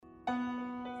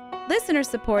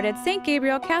Listener-supported St.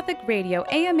 Gabriel Catholic Radio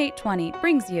AM 820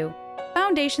 brings you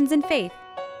Foundations in Faith.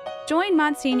 Join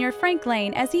Monsignor Frank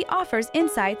Lane as he offers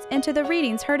insights into the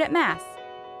readings heard at Mass.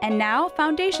 And now,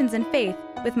 Foundations in Faith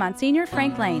with Monsignor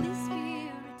Frank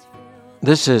Lane.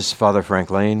 This is Father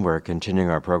Frank Lane. We're continuing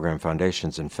our program,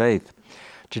 Foundations in Faith.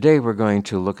 Today we're going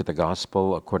to look at the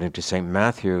Gospel according to St.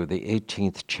 Matthew, the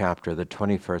 18th chapter, the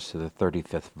 21st to the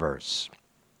 35th verse.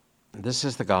 This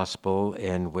is the Gospel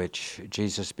in which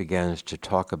Jesus begins to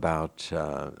talk about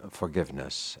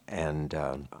forgiveness and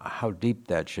how deep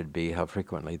that should be, how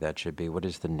frequently that should be, what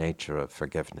is the nature of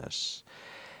forgiveness.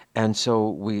 And so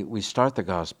we start the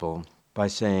Gospel by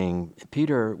saying,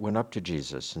 Peter went up to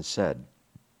Jesus and said,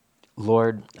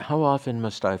 Lord, how often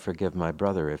must I forgive my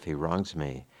brother if he wrongs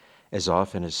me? As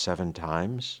often as 7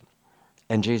 times?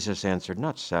 And Jesus answered,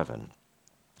 not 7,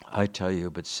 I tell you,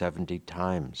 but 70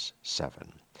 times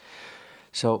 7.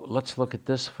 So let's look at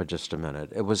this for just a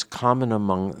minute. It was common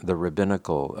among the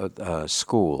rabbinical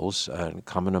schools and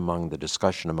common among the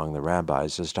discussion among the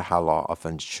rabbis as to how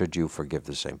often should you forgive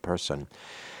the same person.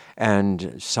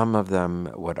 And some of them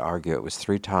would argue it was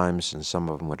 3 times, and some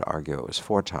of them would argue it was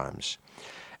 4 times.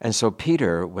 And so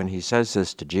Peter, when he says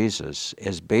this to Jesus,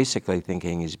 is basically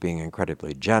thinking he's being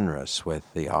incredibly generous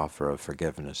with the offer of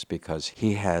forgiveness because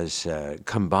he has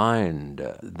combined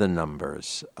the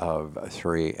numbers of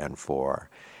 3 and 4.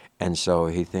 And so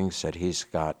he thinks that he's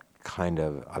got kind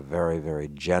of a very, very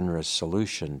generous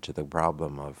solution to the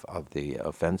problem of the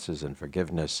offenses and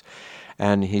forgiveness.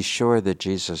 And he's sure that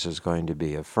Jesus is going to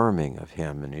be affirming of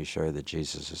him, and he's sure that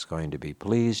Jesus is going to be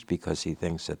pleased because he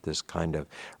thinks that this kind of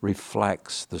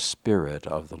reflects the Spirit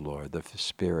of the Lord, the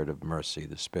Spirit of mercy,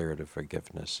 the Spirit of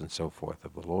forgiveness, and so forth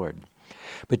of the Lord.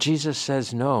 But Jesus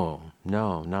says, no,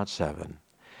 not 7.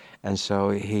 And so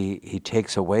he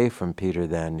takes away from Peter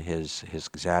then his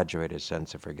exaggerated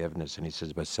sense of forgiveness, and he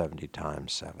says, but 70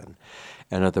 times 7.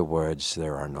 In other words,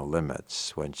 there are no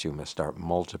limits. Once you start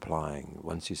multiplying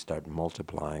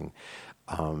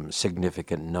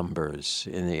significant numbers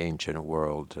in the ancient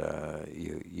world,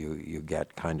 you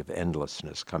get kind of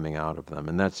endlessness coming out of them.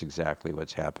 And that's exactly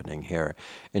what's happening here.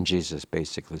 And Jesus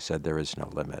basically said there is no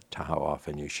limit to how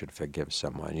often you should forgive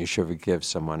someone. You should forgive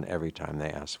someone every time they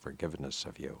ask forgiveness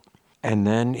of you. And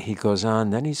then he goes on,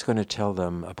 then he's going to tell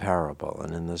them a parable.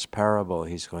 And in this parable,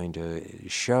 he's going to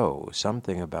show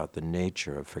something about the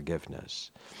nature of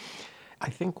forgiveness. I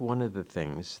think one of the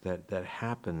things that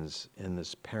happens in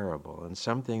this parable, and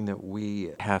something that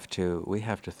we have to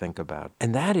think about,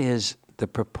 and that is the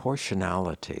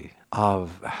proportionality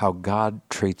of how God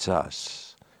treats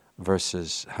us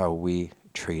versus how we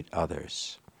treat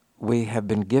others. We have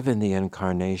been given the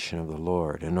incarnation of the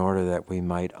Lord in order that we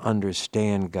might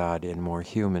understand God in more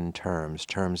human terms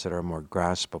that are more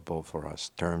graspable for us,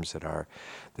 terms that are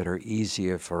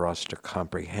easier for us to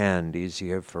comprehend,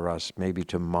 easier for us maybe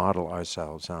to model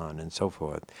ourselves on, and so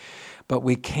forth. But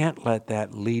we can't let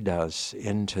that lead us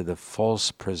into the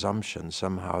false presumption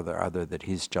somehow or other that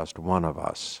he's just one of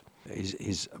us.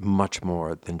 He's much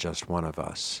more than just one of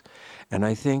us. And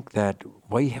I think that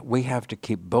we have to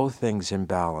keep both things in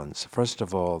balance. First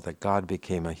of all, that God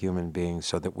became a human being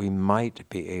so that we might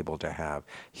be able to have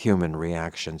human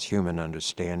reactions, human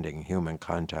understanding, human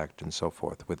contact, and so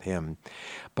forth with him.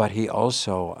 But he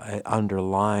also,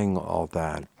 underlying all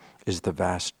that, is the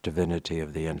vast divinity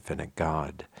of the infinite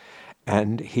God.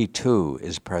 And he too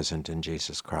is present in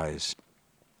Jesus Christ.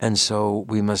 And so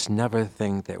we must never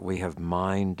think that we have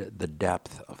mined the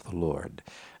depth of the Lord.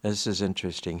 This is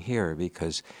interesting here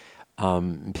because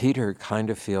Peter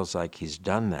kind of feels like he's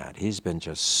done that. He's been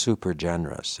just super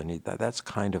generous, and that's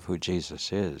kind of who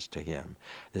Jesus is to him,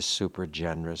 this super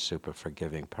generous, super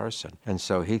forgiving person. And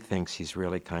so he thinks he's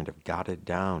really kind of got it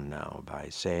down now by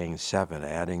saying 7,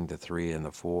 adding the 3 and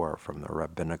the 4 from the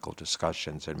rabbinical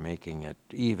discussions and making it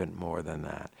even more than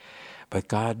that. But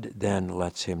God then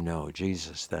lets him know,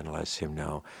 Jesus then lets him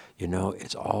know,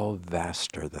 it's all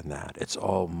vaster than that. It's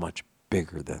all much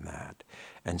bigger than that.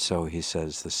 And so he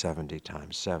says the 70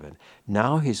 times 7.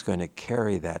 Now he's going to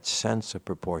carry that sense of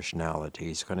proportionality.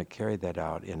 He's going to carry that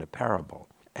out in a parable.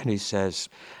 And he says,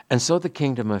 and so the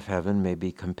kingdom of heaven may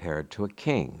be compared to a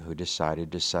king who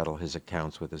decided to settle his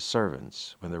accounts with his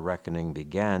servants. When the reckoning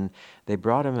began, they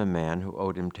brought him a man who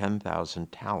owed him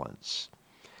 10,000 talents.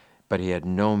 But he had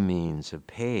no means of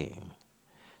paying.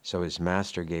 So his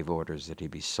master gave orders that he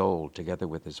be sold, together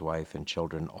with his wife and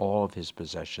children, all of his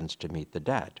possessions to meet the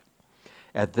debt.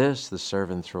 At this, the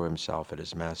servant threw himself at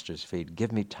his master's feet.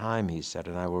 Give me time, he said,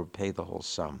 and I will pay the whole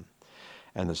sum.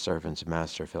 And the servant's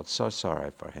master felt so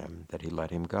sorry for him that he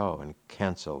let him go and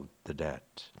canceled the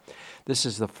debt. This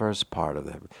is the first part of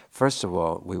it. First of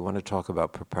all, we want to talk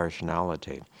about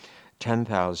proportionality.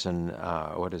 10,000,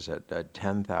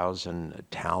 10,000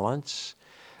 talents.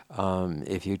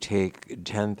 If you take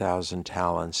 10,000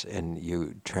 talents and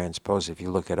you transpose, if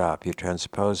you look it up, you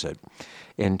transpose it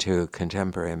into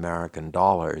contemporary American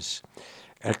dollars,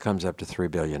 it comes up to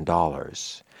 $3 billion.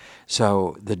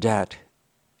 So the debt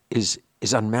is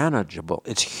unmanageable.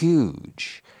 It's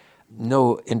huge.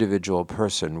 No individual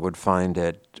person would find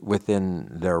it within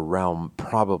their realm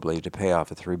probably to pay off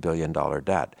a $3 billion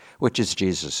debt, which is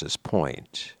Jesus'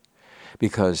 point.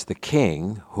 Because the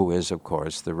king, who is, of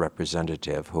course, the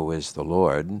representative, who is the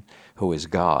Lord, who is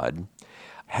God,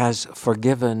 has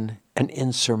forgiven an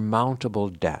insurmountable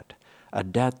debt, a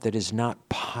debt that is not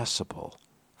possible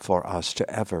for us to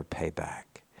ever pay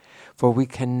back. For we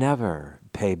can never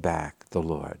pay back the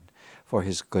Lord for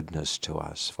his goodness to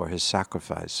us, for his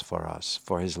sacrifice for us,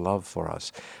 for his love for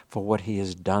us, for what he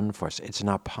has done for us. It's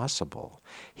not possible.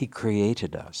 He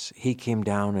created us. He came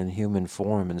down in human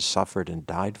form and suffered and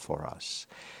died for us.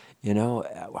 You know,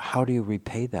 how do you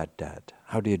repay that debt?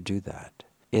 How do you do that?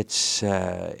 It's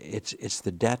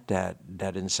the debt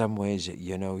that in some ways,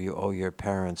 you know, you owe your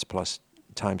parents plus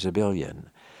times a billion.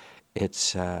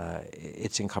 It's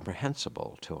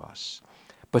incomprehensible to us.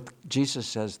 But Jesus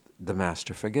says the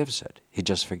Master forgives it. He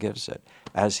just forgives it,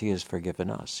 as he has forgiven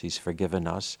us. He's forgiven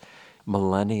us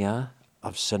millennia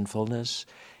of sinfulness.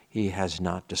 He has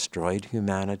not destroyed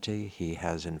humanity. He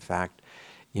has, in fact,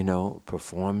 you know,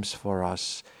 performs for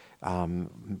us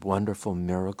wonderful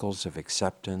miracles of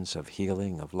acceptance, of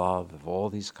healing, of love, of all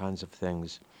these kinds of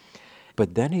things.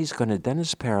 But then then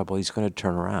his parable, he's going to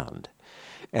turn around.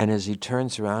 And as he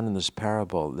turns around in this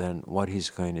parable, then what he's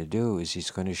going to do is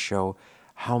he's going to show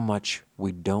how much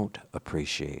we don't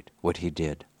appreciate what he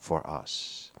did for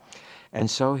us. And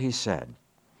so he said,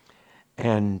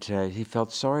 and he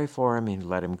felt sorry for him, and he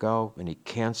let him go, and he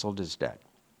canceled his debt.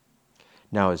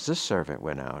 Now, as this servant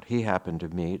went out, he happened to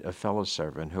meet a fellow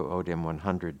servant who owed him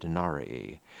 100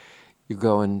 denarii. You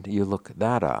go and you look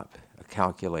that up,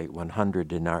 calculate 100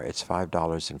 denarii, it's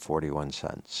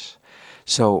 $5.41.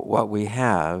 So what we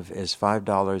have is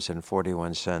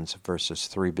 $5.41 versus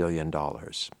 $3 billion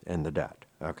in the debt,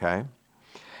 okay?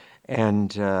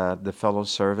 And the fellow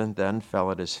servant then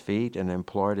fell at his feet and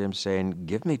implored him, saying,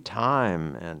 "Give me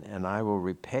time, and I will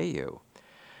repay you."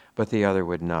 But the other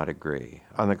would not agree.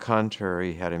 On the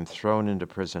contrary, he had him thrown into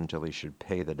prison till he should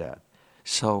pay the debt.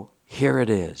 So here it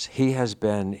is. He has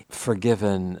been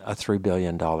forgiven a $3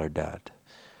 billion debt.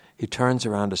 He turns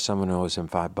around to someone who owes him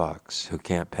 $5 who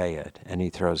can't pay it, and he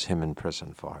throws him in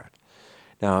prison for it.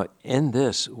 Now, in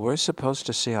this, we're supposed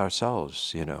to see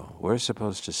ourselves, you know. We're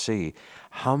supposed to see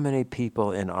how many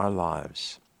people in our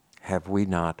lives have we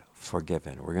not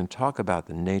forgiven. We're going to talk about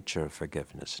the nature of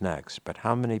forgiveness next, but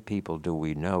how many people do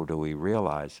we know, do we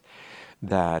realize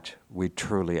that we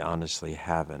truly, honestly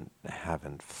haven't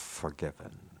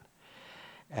forgiven?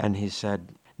 And he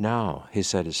said, no. He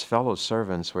said his fellow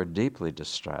servants were deeply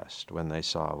distressed when they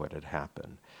saw what had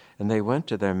happened. And they went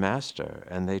to their master,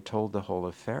 and they told the whole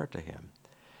affair to him.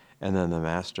 And then the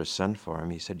master sent for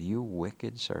him. He said, "You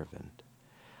wicked servant,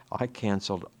 I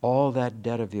canceled all that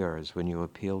debt of yours when you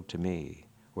appealed to me.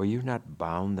 Were you not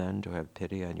bound then to have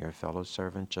pity on your fellow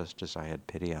servant, just as I had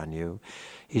pity on you?"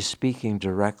 He's speaking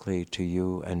directly to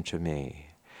you and to me.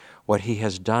 What he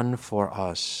has done for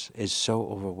us is so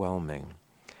overwhelming.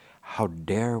 How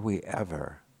dare we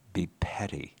ever be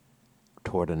petty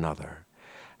toward another?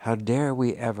 How dare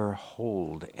we ever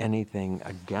hold anything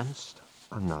against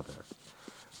another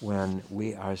when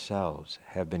we ourselves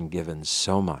have been given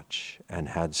so much and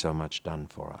had so much done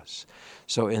for us?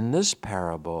 So in this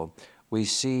parable, we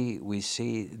see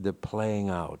the playing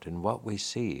out, and what we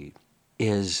see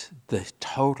is the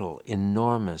total,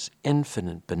 enormous,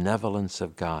 infinite benevolence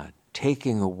of God,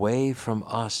 taking away from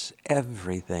us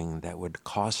everything that would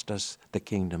cost us the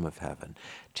kingdom of heaven,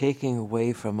 taking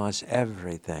away from us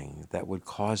everything that would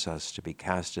cause us to be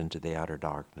cast into the outer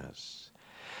darkness.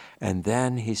 And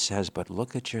then he says, but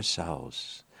look at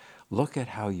yourselves. Look at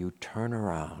how you turn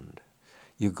around.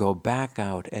 You go back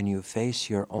out and you face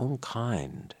your own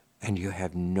kind, and you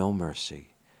have no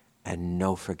mercy and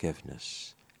no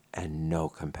forgiveness and no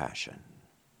compassion.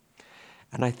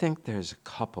 And I think there's a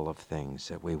couple of things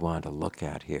that we want to look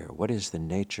at here. What is the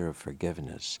nature of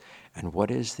forgiveness, and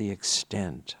what is the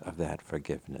extent of that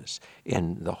forgiveness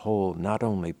in the whole, not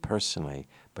only personally,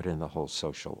 but in the whole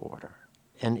social order?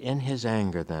 And in his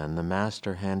anger then, the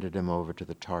master handed him over to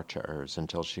the torturers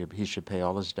until he should pay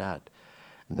all his debt.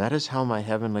 That is how my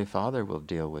heavenly Father will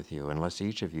deal with you, unless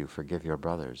each of you forgive your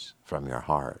brothers from your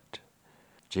heart.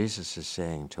 Jesus is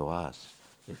saying to us,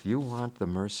 if you want the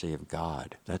mercy of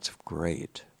God, that's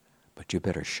great, but you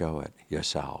better show it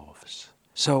yourselves.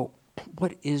 So,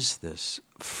 what is this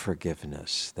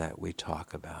forgiveness that we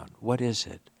talk about? What is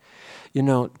it? You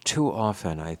know, too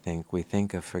often I think we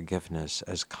think of forgiveness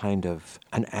as kind of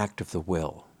an act of the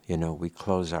will. You know, we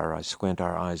close our eyes, squint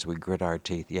our eyes, we grit our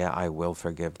teeth. Yeah, I will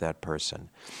forgive that person.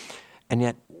 And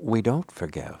yet we don't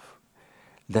forgive.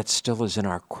 That still is in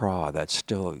our craw. That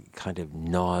still kind of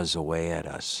gnaws away at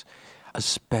us,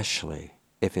 especially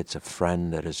if it's a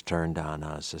friend that has turned on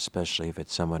us, especially if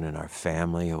it's someone in our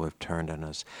family who have turned on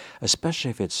us,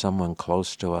 especially if it's someone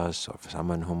close to us or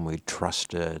someone whom we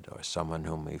trusted or someone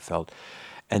whom we felt.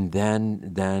 And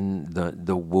then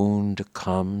the wound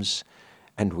comes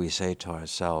and we say to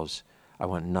ourselves, I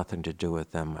want nothing to do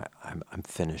with them. I'm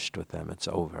finished with them. It's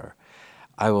over.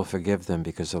 I will forgive them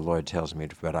because the Lord tells me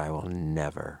to, but I will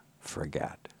never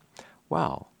forget.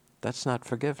 Well, that's not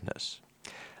forgiveness.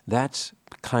 That's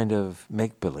kind of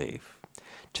make-believe.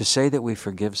 To say that we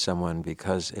forgive someone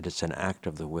because it is an act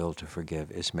of the will to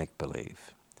forgive is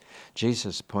make-believe.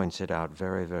 Jesus points it out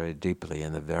very, very deeply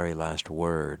in the very last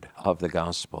word of the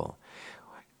gospel.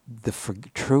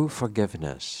 True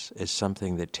forgiveness is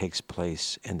something that takes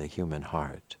place in the human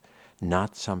heart,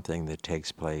 not something that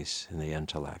takes place in the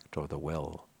intellect or the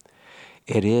will.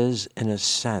 It is, in a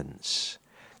sense,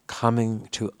 coming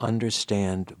to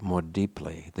understand more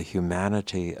deeply the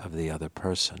humanity of the other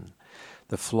person,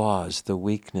 the flaws, the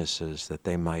weaknesses that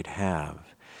they might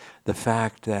have, the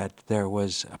fact that there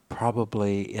was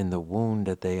probably in the wound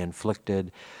that they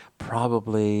inflicted,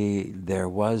 probably there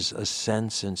was a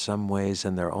sense in some ways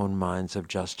in their own minds of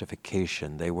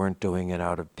justification. They weren't doing it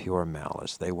out of pure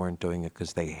malice. They weren't doing it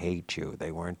because they hate you.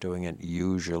 They weren't doing it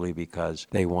usually because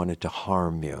they wanted to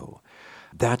harm you.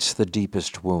 That's the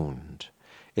deepest wound.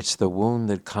 It's the wound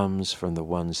that comes from the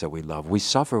ones that we love. We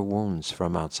suffer wounds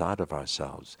from outside of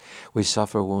ourselves. We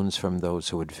suffer wounds from those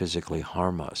who would physically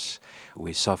harm us.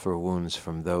 We suffer wounds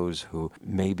from those who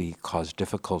maybe cause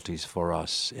difficulties for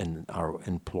us in our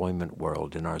employment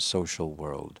world, in our social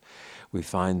world. We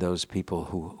find those people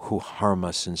who harm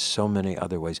us in so many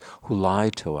other ways, who lie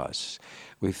to us.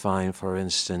 We find, for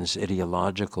instance,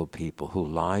 ideological people who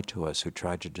lie to us, who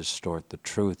try to distort the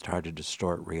truth, try to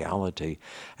distort reality,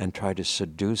 and try to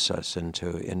seduce us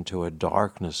into a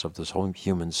darkness of this whole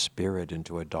human spirit,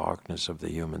 into a darkness of the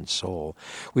human soul.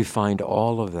 We find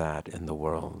all of that in the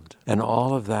world. And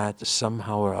all of that,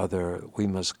 somehow or other, we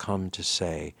must come to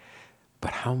say,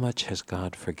 but how much has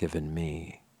God forgiven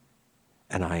me?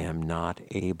 And I am not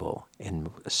able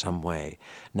in some way,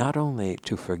 not only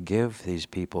to forgive these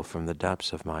people from the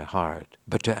depths of my heart,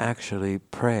 but to actually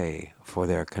pray for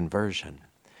their conversion.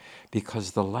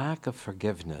 Because the lack of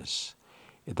forgiveness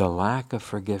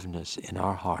in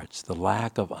our hearts, the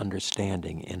lack of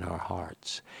understanding in our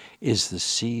hearts, is the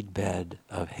seedbed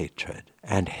of hatred.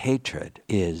 And hatred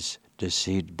is the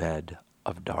seedbed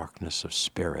of darkness of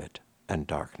spirit and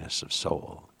darkness of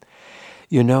soul.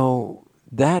 You know,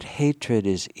 that hatred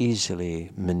is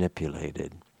easily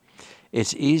manipulated.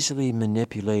 It's easily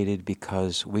manipulated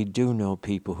because we do know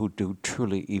people who do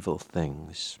truly evil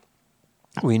things.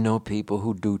 We know people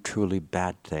who do truly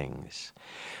bad things.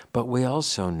 But we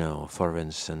also know, for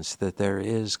instance, that there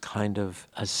is kind of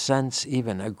a sense,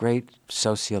 even a great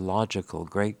sociological,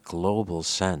 great global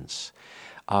sense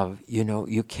of,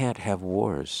 you can't have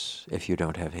wars if you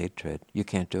don't have hatred. You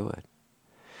can't do it.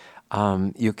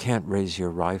 You can't raise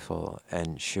your rifle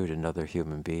and shoot another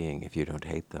human being if you don't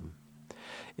hate them,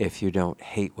 if you don't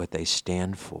hate what they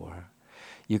stand for.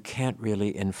 You can't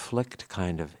really inflict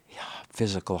kind of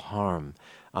physical harm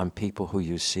on people who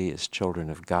you see as children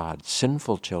of God,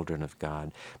 sinful children of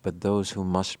God, but those who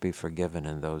must be forgiven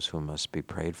and those who must be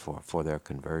prayed for their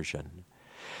conversion.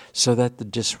 So that the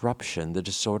disruption, the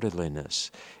disorderliness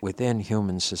within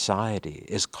human society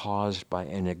is caused by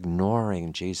an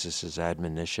ignoring Jesus'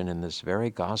 admonition in this very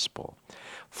gospel.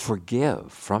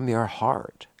 Forgive from your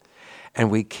heart. And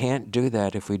we can't do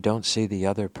that if we don't see the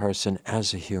other person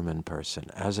as a human person,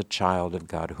 as a child of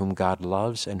God, whom God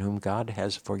loves and whom God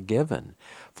has forgiven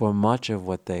for much of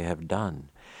what they have done.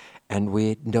 And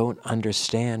we don't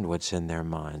understand what's in their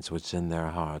minds, what's in their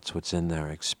hearts, what's in their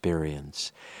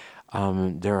experience.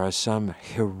 There are some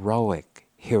heroic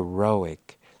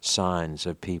signs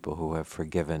of people who have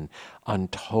forgiven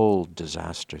untold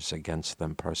disasters against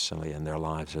them personally in their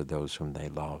lives or those whom they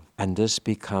love. And this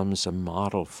becomes a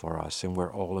model for us, and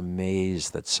we're all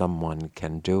amazed that someone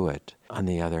can do it. On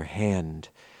the other hand,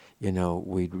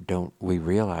 we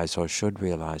realize or should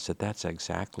realize that that's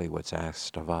exactly what's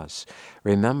asked of us.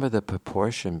 Remember the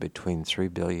proportion between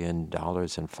 $3 billion and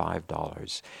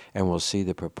 $5, and we'll see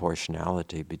the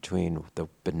proportionality between the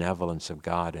benevolence of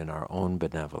God and our own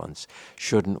benevolence.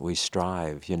 Shouldn't we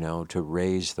strive, to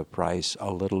raise the price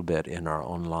a little bit in our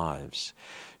own lives?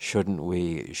 Shouldn't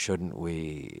we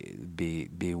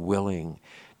be willing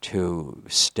to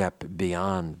step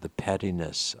beyond the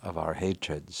pettiness of our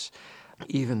hatreds?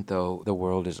 Even though the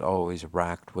world is always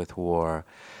racked with war,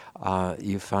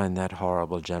 you find that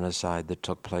horrible genocide that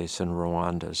took place in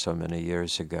Rwanda so many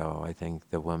years ago. I think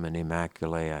the woman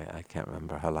Immaculée, I can't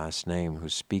remember her last name, who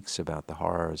speaks about the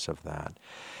horrors of that.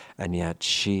 And yet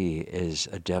she is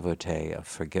a devotee of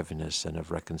forgiveness and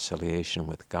of reconciliation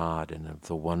with God and of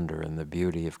the wonder and the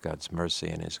beauty of God's mercy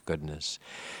and His goodness.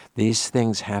 These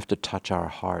things have to touch our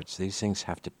hearts. These things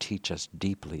have to teach us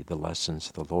deeply the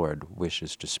lessons the Lord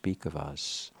wishes to speak of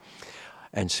us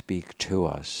and speak to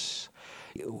us.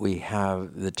 We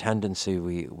have the tendency,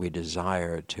 we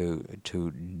desire to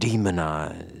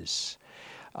demonize.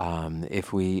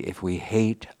 If we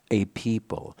hate a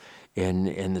people,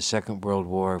 in the Second World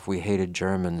War, if we hated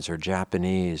Germans or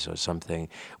Japanese or something,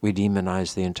 we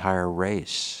demonize the entire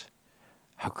race.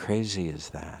 How crazy is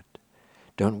that?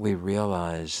 Don't we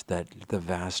realize that the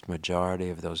vast majority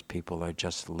of those people are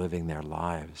just living their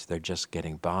lives? They're just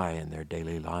getting by in their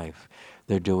daily life.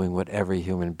 They're doing what every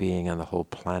human being on the whole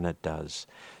planet does.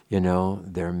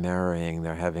 They're marrying,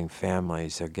 they're having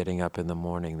families, they're getting up in the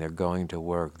morning, they're going to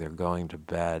work, they're going to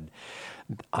bed.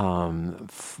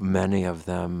 Many of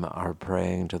them are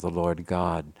praying to the Lord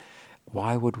God.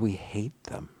 Why would we hate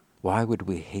them? Why would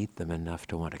we hate them enough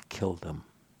to want to kill them?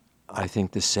 I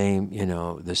think the same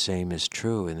is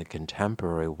true in the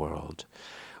contemporary world.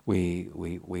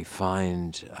 We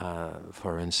find,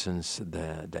 for instance,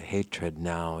 the hatred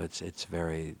now. It's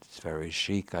very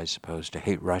chic, I suppose, to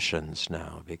hate Russians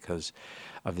now because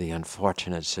of the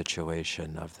unfortunate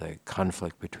situation of the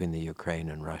conflict between the Ukraine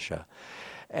and Russia,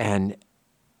 and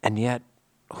yet,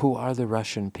 who are the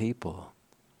Russian people?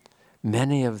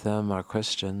 Many of them are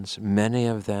Christians. Many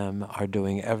of them are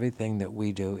doing everything that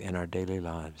we do in our daily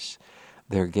lives.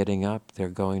 They're getting up, they're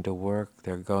going to work,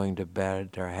 they're going to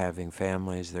bed, they're having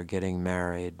families, they're getting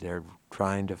married, they're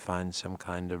trying to find some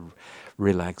kind of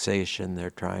relaxation, they're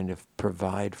trying to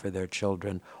provide for their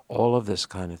children, all of this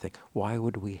kind of thing. Why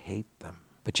would we hate them?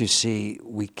 But you see,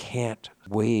 we can't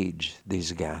wage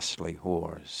these ghastly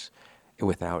wars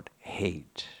without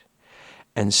hate.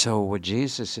 And so what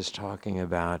Jesus is talking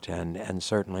about, and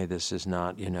certainly this is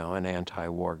not, an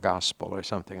anti-war gospel or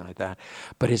something like that,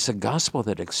 but it's a gospel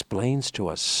that explains to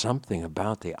us something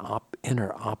about the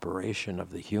inner operation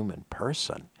of the human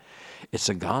person. It's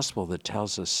a gospel that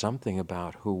tells us something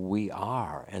about who we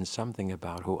are and something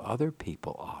about who other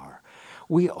people are.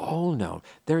 We all know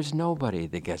there's nobody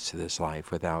that gets to this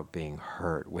life without being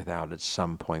hurt, without at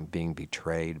some point being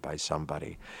betrayed by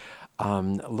somebody.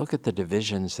 Look at the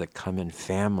divisions that come in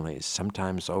families,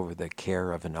 sometimes over the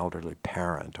care of an elderly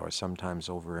parent or sometimes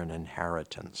over an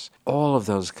inheritance. All of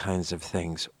those kinds of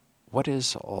things. What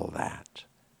is all that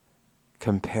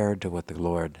compared to what the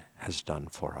Lord has done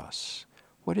for us?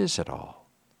 What is it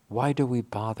all? Why do we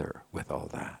bother with all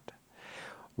that?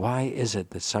 Why is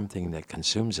it that something that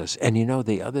consumes us? And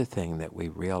the other thing that we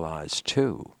realize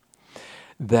too,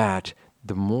 that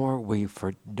the more we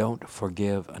don't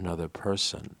forgive another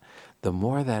person, the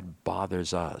more that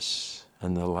bothers us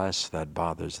and the less that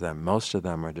bothers them. Most of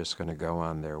them are just going to go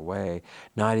on their way,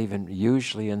 not even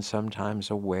usually and sometimes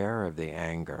aware of the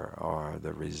anger or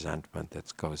the resentment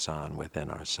that goes on within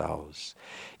ourselves.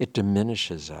 It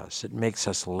diminishes us. It makes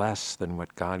us less than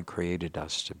what God created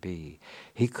us to be.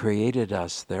 He created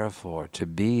us, therefore, to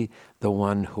be the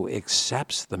one who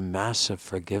accepts the massive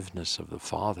forgiveness of the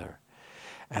Father,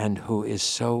 and who is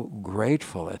so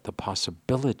grateful at the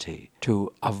possibility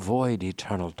to avoid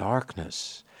eternal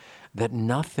darkness, that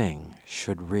nothing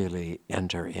should really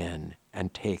enter in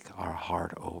and take our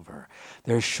heart over.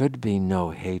 There should be no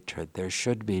hatred. There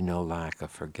should be no lack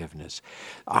of forgiveness.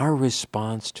 Our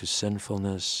response to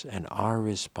sinfulness and our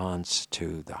response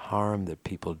to the harm that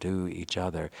people do each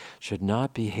other should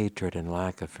not be hatred and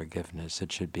lack of forgiveness.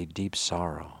 It should be deep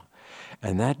sorrow.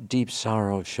 And that deep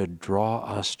sorrow should draw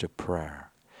us to prayer.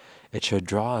 It should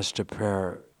draw us to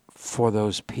prayer for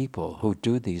those people who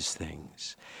do these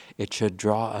things. It should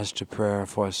draw us to prayer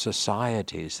for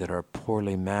societies that are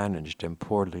poorly managed and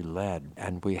poorly led,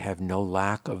 and we have no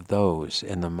lack of those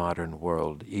in the modern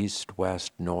world. East,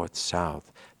 west, north,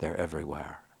 south, they're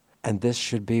everywhere. And this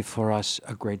should be for us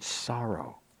a great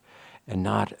sorrow and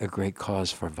not a great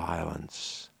cause for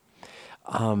violence.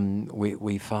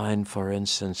 We find, for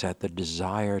instance, that the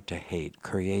desire to hate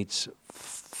creates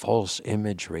false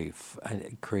imagery,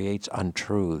 creates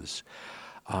untruths.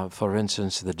 For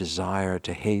instance, the desire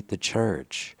to hate the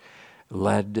church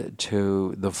led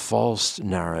to the false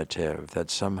narrative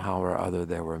that somehow or other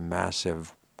there were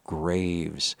massive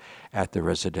graves at the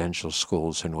residential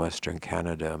schools in Western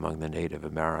Canada among the Native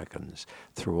Americans.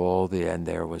 And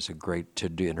there was a great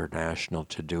international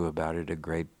to-do about it, a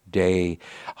great day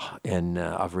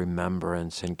of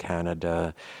remembrance in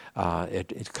Canada.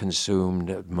 It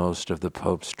consumed most of the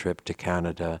Pope's trip to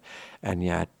Canada, and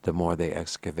yet the more they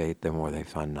excavate, the more they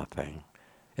find nothing.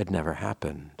 It never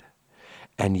happened.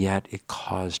 And yet it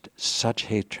caused such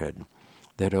hatred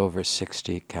that over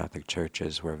 60 Catholic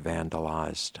churches were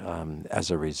vandalized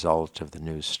as a result of the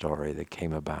news story that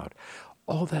came about.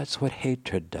 Oh, that's what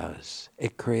hatred does.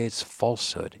 It creates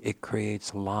falsehood. It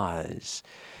creates lies.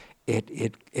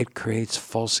 It creates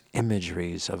false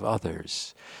imageries of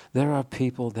others. There are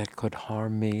people that could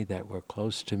harm me, that were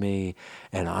close to me,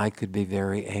 and I could be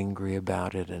very angry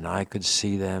about it, and I could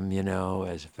see them,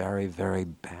 as very, very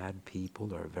bad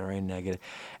people or very negative.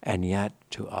 And yet,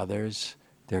 to others,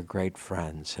 they're great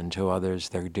friends, and to others,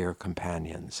 they're dear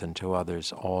companions, and to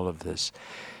others, all of this.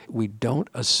 We don't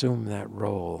assume that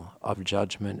role of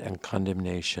judgment and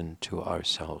condemnation to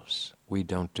ourselves. We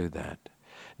don't do that,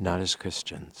 not as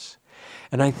Christians.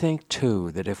 And I think,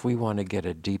 too, that if we want to get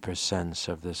a deeper sense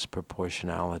of this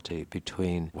proportionality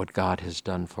between what God has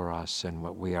done for us and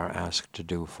what we are asked to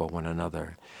do for one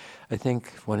another, I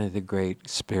think one of the great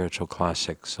spiritual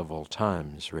classics of all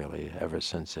times, really, ever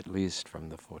since at least from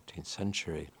the 14th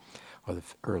century or the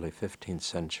early 15th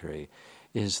century,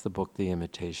 is the book The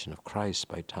Imitation of Christ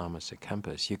by Thomas à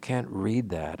Kempis. You can't read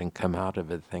that and come out of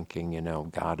it thinking,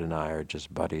 God and I are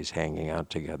just buddies hanging out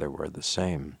together, we're the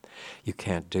same. You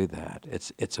can't do that.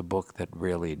 It's a book that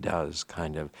really does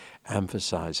kind of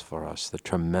emphasize for us the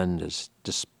tremendous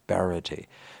disparity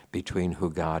between who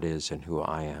God is and who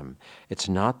I am. It's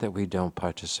not that we don't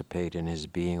participate in his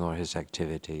being or his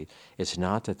activity. It's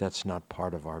not that that's not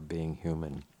part of our being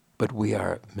human. But we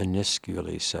are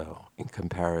minusculely so in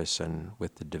comparison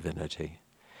with the divinity.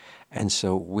 And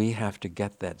so we have to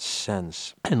get that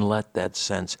sense and let that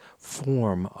sense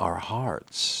form our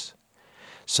hearts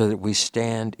so that we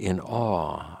stand in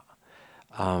awe.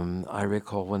 I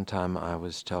recall one time I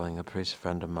was telling a priest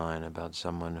friend of mine about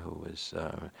someone who was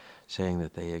saying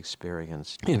that they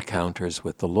experienced encounters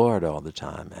with the Lord all the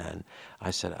time. And I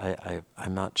said,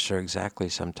 I'm not sure exactly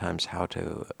sometimes how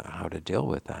to deal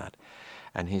with that.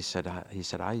 And he said,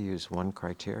 I use one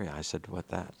criteria. I said,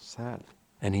 what's that?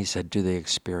 And he said, do they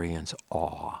experience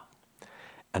awe?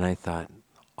 And I thought,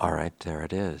 all right, there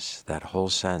it is. That whole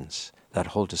sense, that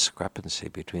whole discrepancy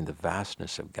between the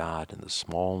vastness of God and the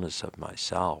smallness of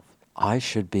myself. I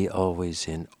should be always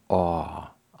in awe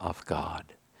of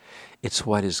God. It's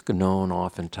what is known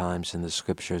oftentimes in the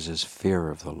scriptures as fear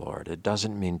of the Lord. It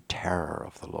doesn't mean terror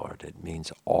of the Lord. It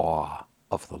means awe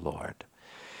of the Lord.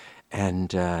 And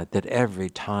that every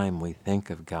time we think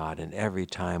of God and every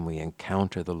time we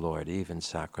encounter the Lord, even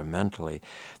sacramentally,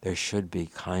 there should be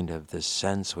kind of this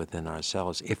sense within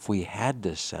ourselves. If we had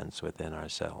this sense within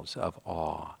ourselves of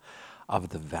awe, of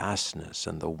the vastness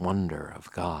and the wonder of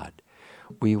God,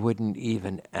 we wouldn't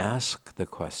even ask the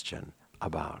question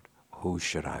about who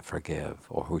should I forgive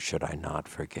or who should I not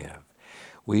forgive.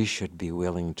 We should be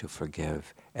willing to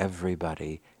forgive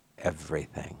everybody,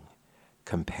 everything,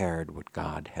 compared what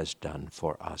God has done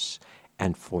for us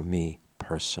and for me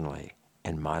personally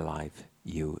in my life,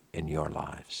 you in your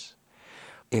lives.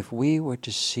 If we were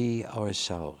to see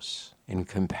ourselves in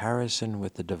comparison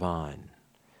with the divine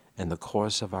in the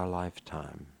course of our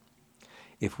lifetime,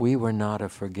 if we were not a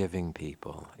forgiving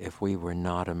people, if we were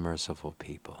not a merciful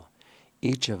people,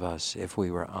 each of us, if we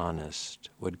were honest,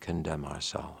 would condemn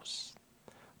ourselves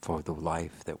for the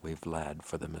life that we've led,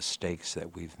 for the mistakes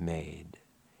that we've made.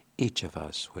 Each of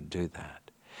us would do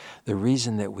that. The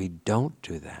reason that we don't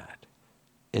do that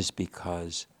is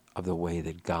because of the way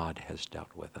that God has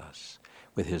dealt with us,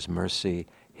 with his mercy,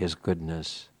 his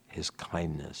goodness, his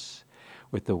kindness,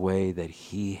 with the way that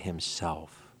he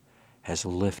himself has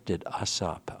lifted us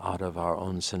up out of our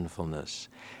own sinfulness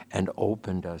and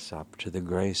opened us up to the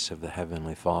grace of the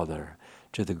Heavenly Father,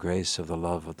 to the grace of the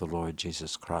love of the Lord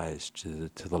Jesus Christ, to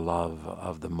the love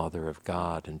of the Mother of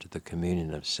God, and to the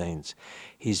communion of saints.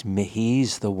 He's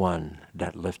the one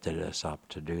that lifted us up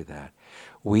to do that.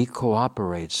 We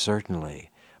cooperate,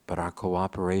 certainly, but our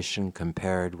cooperation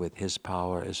compared with his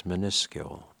power is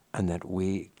minuscule, and that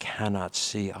we cannot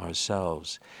see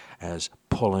ourselves as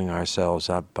pulling ourselves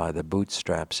up by the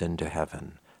bootstraps into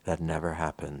heaven. That never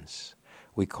happens.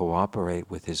 We cooperate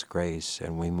with His grace,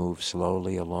 and we move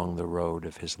slowly along the road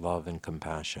of His love and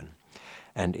compassion.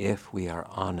 And if we are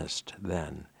honest,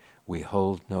 then we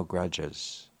hold no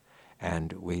grudges,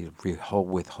 and we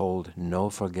withhold no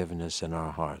forgiveness in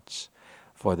our hearts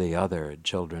for the other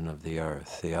children of the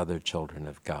earth, the other children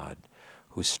of God,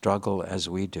 who struggle as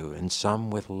we do, and some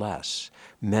with less.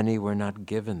 Many were not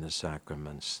given the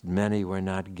sacraments. Many were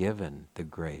not given the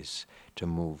grace to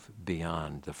move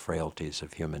beyond the frailties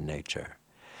of human nature.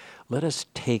 Let us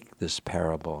take this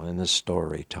parable and this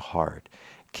story to heart.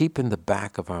 Keep in the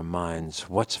back of our minds,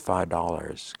 what's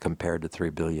 $5 compared to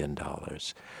 $3 billion?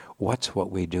 What's what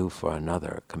we do for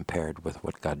another compared with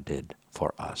what God did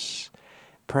for us?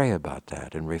 Pray about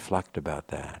that and reflect about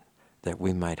that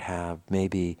we might have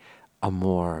maybe a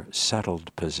more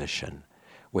settled position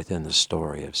within the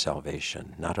story of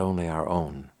salvation, not only our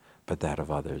own, but that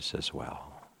of others as well.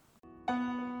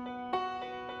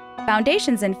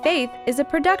 Foundations in Faith is a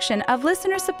production of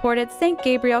listener-supported St.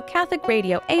 Gabriel Catholic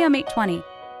Radio AM 820.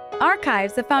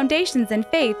 Archives of Foundations in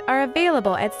Faith are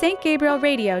available at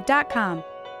stgabrielradio.com.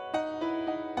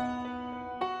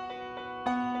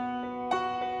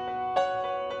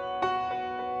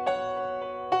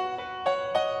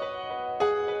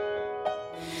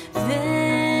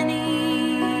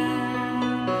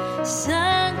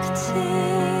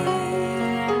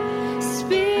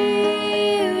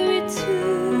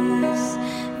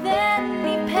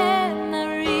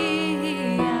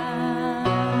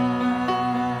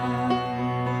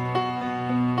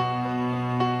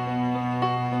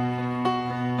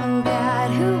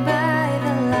 Who by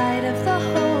the light of the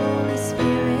Holy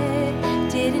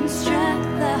Spirit did instruct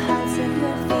the hearts of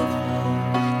your faith.